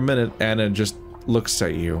 For a minute, Anna just looks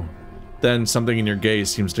at you. Then something in your gaze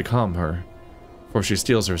seems to calm her, for she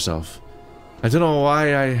steels herself. I don't know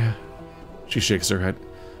why She shakes her head.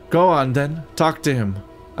 Go on then, talk to him.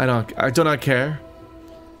 I do not care.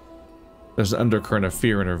 There's an undercurrent of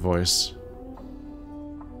fear in her voice.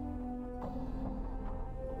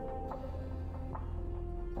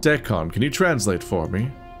 Dekon, can you translate for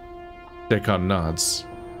me? Dekon nods.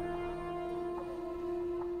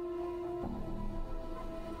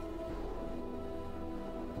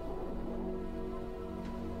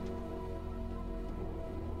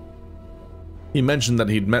 He mentioned that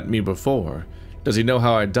he'd met me before. Does he know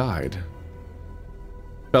how I died?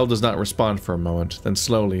 Bell does not respond for a moment, then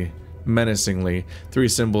slowly, menacingly, 3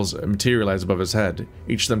 symbols materialize above his head,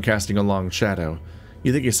 each of them casting a long shadow.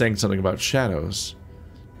 You think he's saying something about shadows.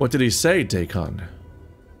 What did he say, Dakon?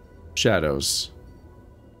 Shadows.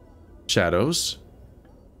 Shadows?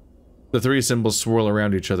 The 3 symbols swirl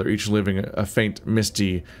around each other, each leaving a faint,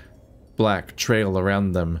 misty, black trail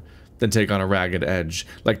around them, then take on a ragged edge,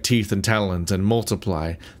 like teeth and talons, and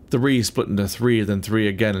multiply. 3 split into 3, then 3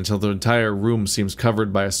 again, until the entire room seems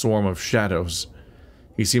covered by a swarm of shadows.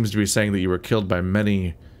 He seems to be saying that you were killed by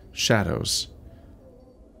many shadows.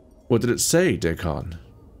 What did it say, Dakon?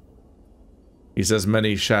 He says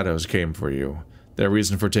many shadows came for you. Their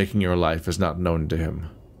reason for taking your life is not known to him.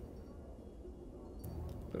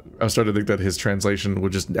 I was starting to think that his translation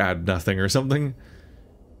would just add nothing or something.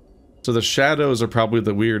 So the shadows are probably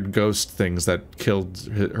the weird ghost things that killed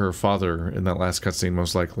her father in that last cutscene,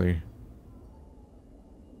 most likely.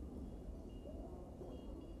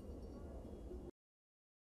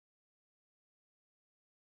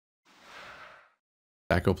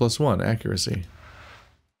 Echo +1, accuracy.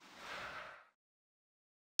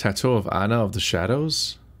 Tattoo of Anna of the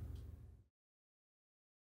Shadows?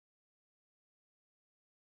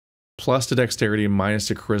 Plus to dexterity, minus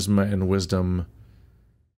to charisma and wisdom.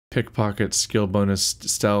 Pickpocket, skill bonus,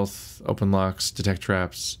 stealth, open locks, detect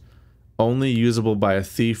traps. Only usable by a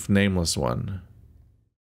thief, Nameless One.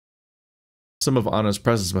 Some of Anna's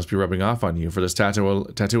presence must be rubbing off on you, for this tattoo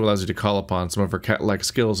allows you to call upon some of her cat-like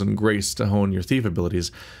skills and grace to hone your thief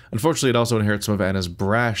abilities. Unfortunately, it also inherits some of Anna's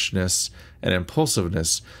brashness and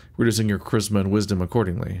impulsiveness, reducing your charisma and wisdom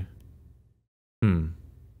accordingly.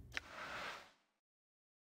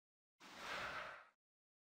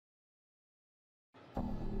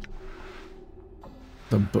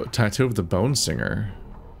 The tattoo of the Bone Singer.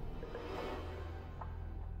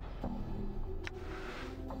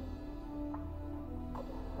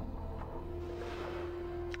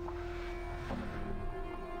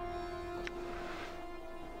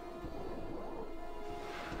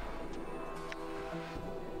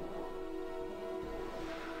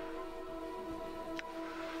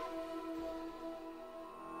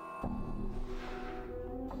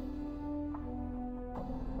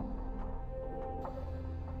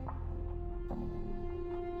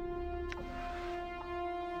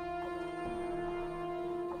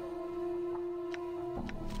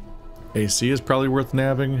 AC is probably worth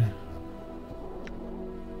nabbing.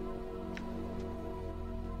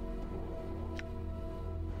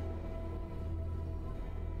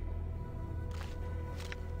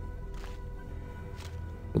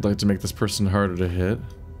 Would like to make this person harder to hit.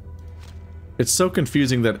 It's so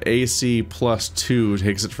confusing that AC plus 2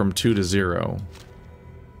 takes it from 2 to 0.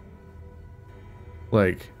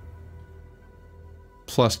 Like,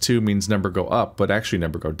 plus 2 means number go up, but actually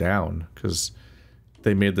number go down, because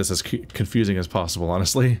they made this as confusing as possible,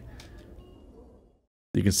 honestly.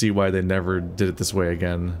 You can see why they never did it this way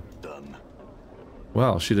again. Done.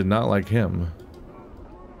 Well, she did not like him.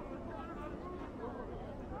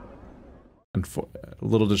 And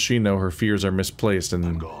little does she know her fears are misplaced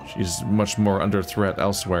and she's much more under threat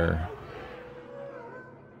elsewhere.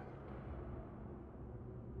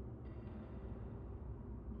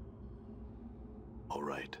 All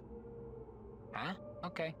right. Huh?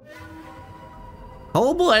 Okay.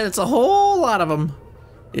 Oh boy, it's a whole lot of them.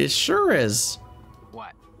 It sure is.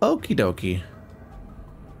 What? Okie dokie.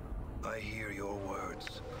 I hear your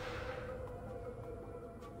words.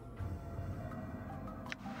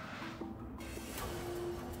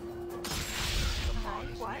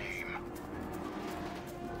 What?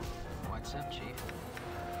 What's up, Chief?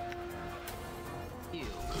 You.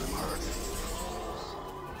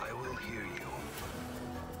 I will hear you.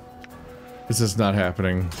 This is not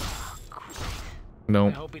happening. I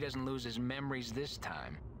Nope. hope he doesn't lose his memories this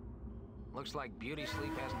time. Looks like beauty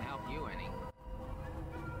sleep hasn't helped you any.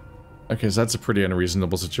 Okay, so that's a pretty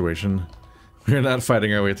unreasonable situation. We're not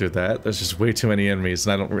fighting our way through that. There's just way too many enemies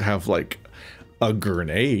and I don't have, like, a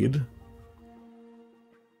grenade.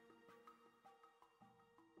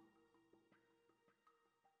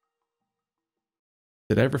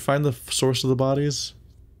 Did I ever find the source of the bodies?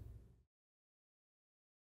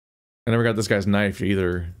 I never got this guy's knife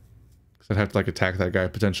either. Because I'd have to, like, attack that guy,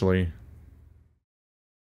 potentially.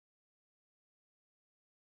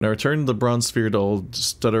 When I returned the bronze sphere to old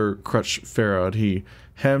Stutter Crutch Farad, he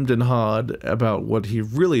hemmed and hawed about what he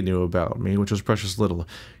really knew about me, which was precious little.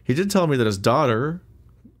 He did tell me that his daughter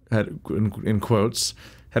had, in quotes,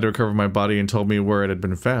 had recovered my body and told me where it had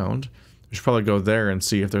been found. I should probably go there and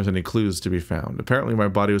see if there's any clues to be found. Apparently my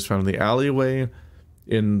body was found in the alleyway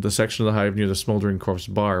in the section of the hive near the smoldering corpse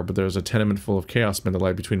bar, but there's a tenement full of chaos men that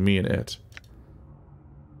lie between me and it.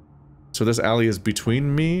 So this alley is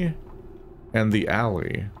between me and the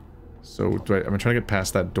alley. So am I trying to get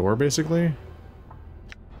past that door, basically?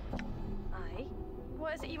 Aye.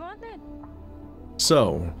 What is it you want then?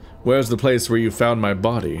 So, where's the place where you found my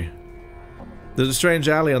body? There's a strange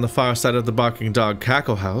alley on the far side of the Barking Dog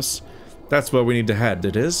Cackle House. That's where we need to head,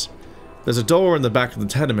 it is. There's a door in the back of the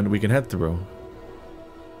tenement we can head through.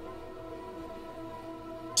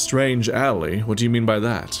 Strange alley? What do you mean by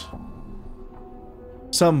that?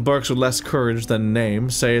 Some Burks with less courage than name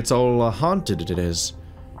say it's all haunted, it is.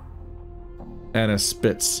 Anna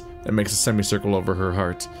spits and makes a semicircle over her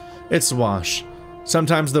heart. It's wash.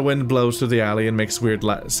 Sometimes the wind blows through the alley and makes weird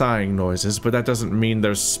sighing noises, but that doesn't mean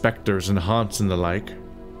there's specters and haunts and the like.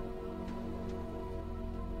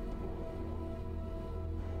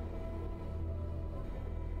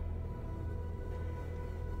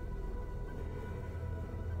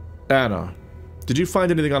 Anna, did you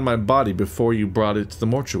find anything on my body before you brought it to the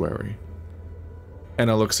mortuary?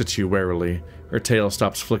 Anna looks at you warily. Her tail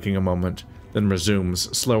stops flicking a moment, then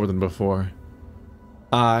resumes, slower than before.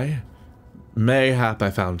 Mayhap I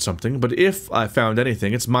found something, but if I found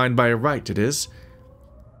anything, it's mine by right, it is.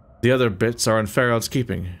 The other bits are in Farrell's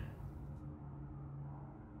keeping.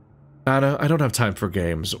 Anna, I don't have time for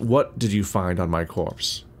games. What did you find on my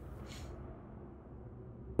corpse?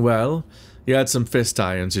 Well, you had some fist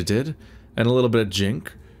irons, you did, and a little bit of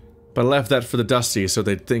jink, but I left that for the dusty so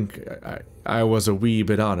they'd think I was a wee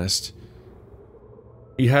bit honest.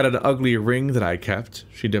 You had an ugly ring that I kept.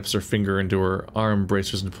 She dips her finger into her arm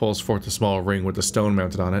bracers and pulls forth a small ring with a stone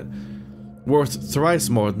mounted on it. Worth thrice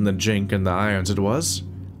more than the jink and the irons it was.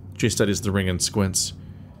 She studies the ring and squints.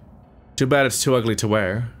 Too bad it's too ugly to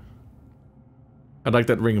wear. I'd like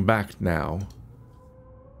that ring back now.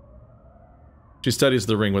 She studies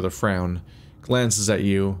the ring with a frown, glances at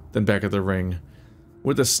you, then back at the ring.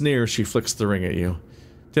 With a sneer, she flicks the ring at you.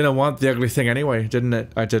 Didn't want the ugly thing anyway, didn't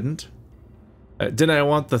it? I didn't. Didn't I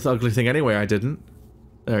want the ugly thing anyway? I didn't.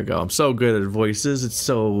 There we go. I'm so good at voices. It's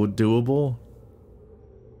so doable.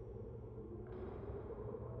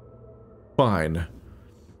 Fine.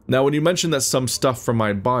 Now, when you mentioned that some stuff from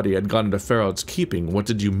my body had gone into Farrell's keeping, what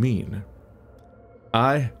did you mean?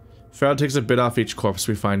 Farrell takes a bit off each corpse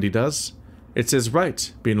we find, he does. It's his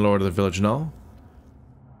right, being lord of the village and all.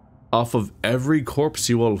 Off of every corpse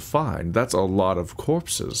you will find. That's a lot of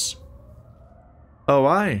corpses. Oh,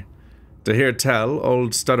 aye. To hear tell,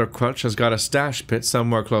 old Stutter Crutch has got a stash pit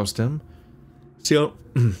somewhere close to him. It's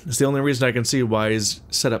the only reason I can see why he's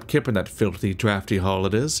set up Kip in that filthy, drafty hall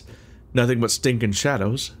it is. Nothing but stinking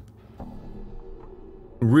shadows.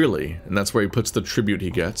 Really? And that's where he puts the tribute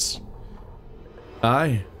he gets.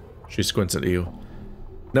 Aye. She squints at you.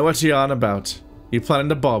 Know what you on about? You planning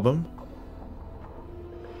to bob him?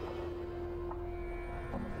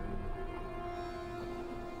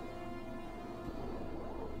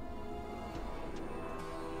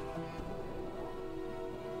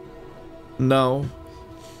 No.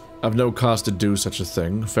 I've no cause to do such a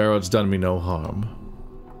thing. Pharaoh's done me no harm.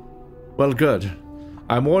 Well, good.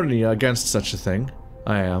 I'm warning you against such a thing.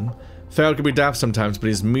 I am. Pharaoh can be daft sometimes, but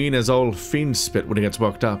he's mean as old fiend spit when he gets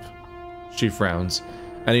worked up. She frowns.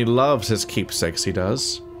 And he loves his keepsakes, he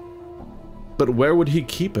does. But where would he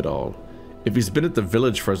keep it all? If he's been at the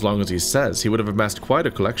village for as long as he says, he would have amassed quite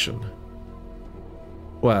a collection.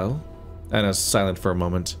 Well, Anna's silent for a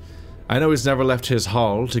moment. I know he's never left his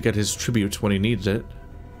hall to get his tribute when he needed it.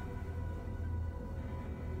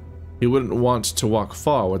 He wouldn't want to walk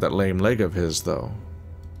far with that lame leg of his, though.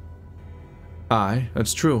 Aye,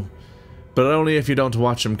 that's true. But only if you don't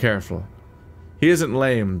watch him careful. He isn't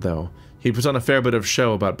lame, though. He puts on a fair bit of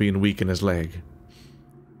show about being weak in his leg.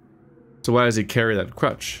 So why does he carry that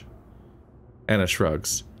crutch? Anna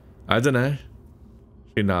shrugs. I dunno.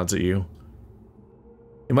 She nods at you.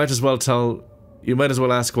 You might as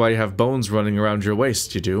well ask why you have bones running around your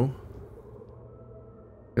waist, you do.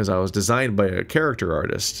 Because I was designed by a character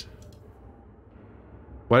artist.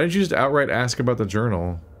 Why didn't you just outright ask about the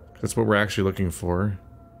journal? That's what we're actually looking for.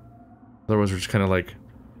 Otherwise we're just kind of like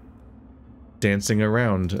dancing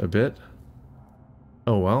around a bit.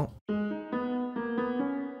 Oh well.